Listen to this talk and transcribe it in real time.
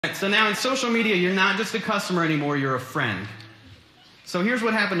So now in social media, you're not just a customer anymore, you're a friend. So here's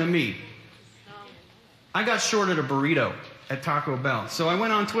what happened to me. I got shorted a burrito at Taco Bell. So I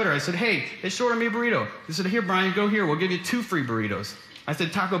went on Twitter. I said, hey, they shorted me a burrito. They said, here, Brian, go here. We'll give you 2 free burritos. I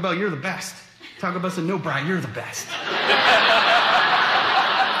said, Taco Bell, you're the best. Taco Bell said, no, Brian, you're the best.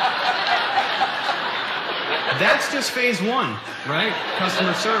 That's just phase 1, right?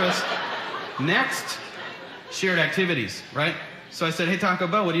 Customer service. Next, shared activities, right? So I said, hey, Taco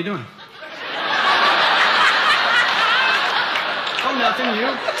Bell, what are you doing? Oh, nothing, you?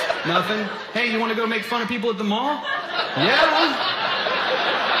 Nothing. Hey, you want to go make fun of people at the mall? Yeah.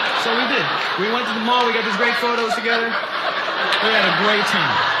 So we did. We went to the mall, we got these great photos together. We had a great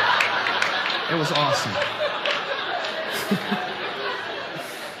time. It was awesome.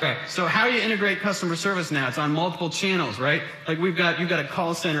 Okay, so how do you integrate customer service now? It's on multiple channels, right? Like you've got a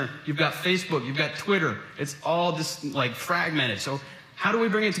call center, you've got Facebook, you've got Twitter. It's all just like fragmented. So how do we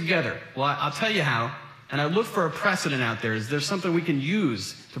bring it together? Well, I'll tell you how. And I look for a precedent out there. Is there something we can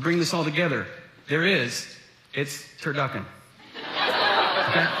use to bring this all together? There is. It's turducken.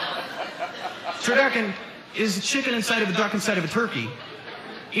 Okay? Turducken is a chicken inside of a duck inside of a turkey.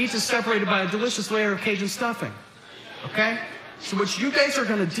 Each is separated by a delicious layer of Cajun stuffing. Okay? So what you guys are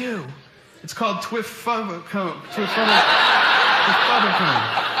going to do, it's called Twifubbicon.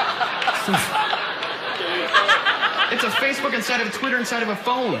 It's a Facebook inside of a Twitter inside of a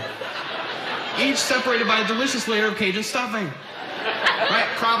phone. Each separated by a delicious layer of Cajun stuffing. Right?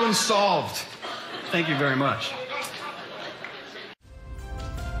 Problem solved. Thank you very much.